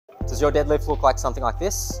Does your deadlift look like something like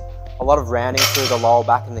this? A lot of rounding through the lower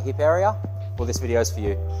back and the hip area? Well, this video is for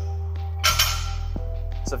you.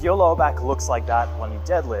 So if your lower back looks like that when you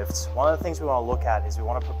deadlift, one of the things we want to look at is we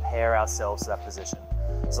want to prepare ourselves to that position.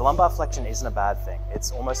 So lumbar flexion isn't a bad thing.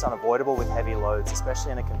 It's almost unavoidable with heavy loads,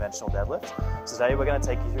 especially in a conventional deadlift. So today we're going to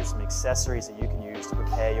take you through some accessories that you can use to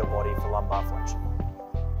prepare your body for lumbar flexion.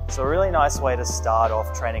 So a really nice way to start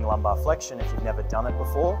off training lumbar flexion if you've never done it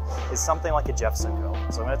before is something like a Jefferson curl.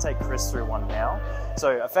 So I'm going to take Chris through one now.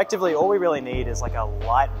 So effectively all we really need is like a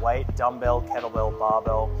lightweight dumbbell, kettlebell,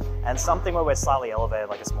 barbell, and something where we're slightly elevated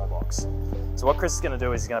like a small box. So what Chris is going to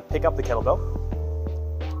do is he's going to pick up the kettlebell.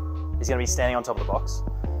 He's going to be standing on top of the box.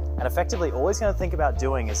 And effectively all he's going to think about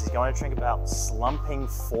doing is he's going to think about slumping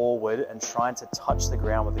forward and trying to touch the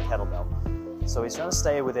ground with the kettlebell. So he's trying to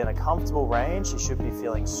stay within a comfortable range. He should be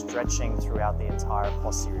feeling stretching throughout the entire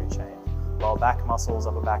posterior chain. Lower back muscles,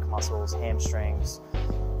 upper back muscles, hamstrings,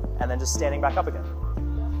 and then just standing back up again.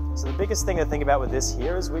 So the biggest thing to think about with this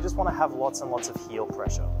here is we just want to have lots and lots of heel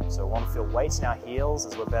pressure. So we want to feel weight in our heels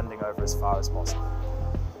as we're bending over as far as possible.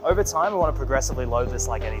 Over time, we want to progressively load this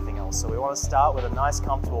like anything else. So we want to start with a nice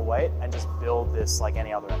comfortable weight and just build this like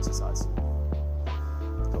any other exercise.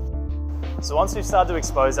 So once we've started to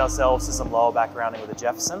expose ourselves to some lower back rounding with a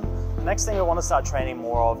Jefferson, the next thing we want to start training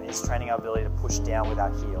more of is training our ability to push down with our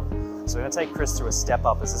heel. So we're going to take Chris through a step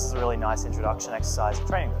up, as this is a really nice introduction exercise to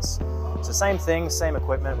training this. So same thing, same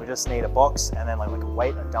equipment, we just need a box and then like a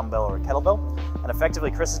weight, a dumbbell or a kettlebell. And effectively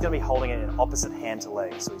Chris is going to be holding it in opposite hand to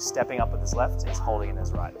leg. So he's stepping up with his left and he's holding it in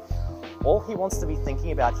his right. All he wants to be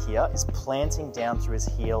thinking about here is planting down through his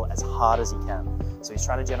heel as hard as he can. So he's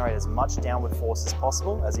trying to generate as much downward force as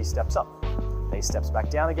possible as he steps up. Then he steps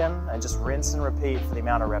back down again and just rinse and repeat for the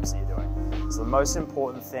amount of reps that you're doing. So the most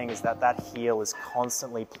important thing is that that heel is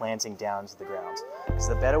constantly planting down to the ground. Because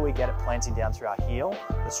the better we get at planting down through our heel,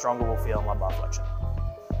 the stronger we'll feel in lumbar flexion.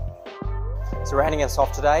 So we're handing us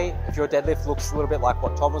off today. If your deadlift looks a little bit like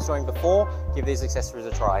what Tom was doing before, give these accessories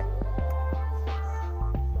a try.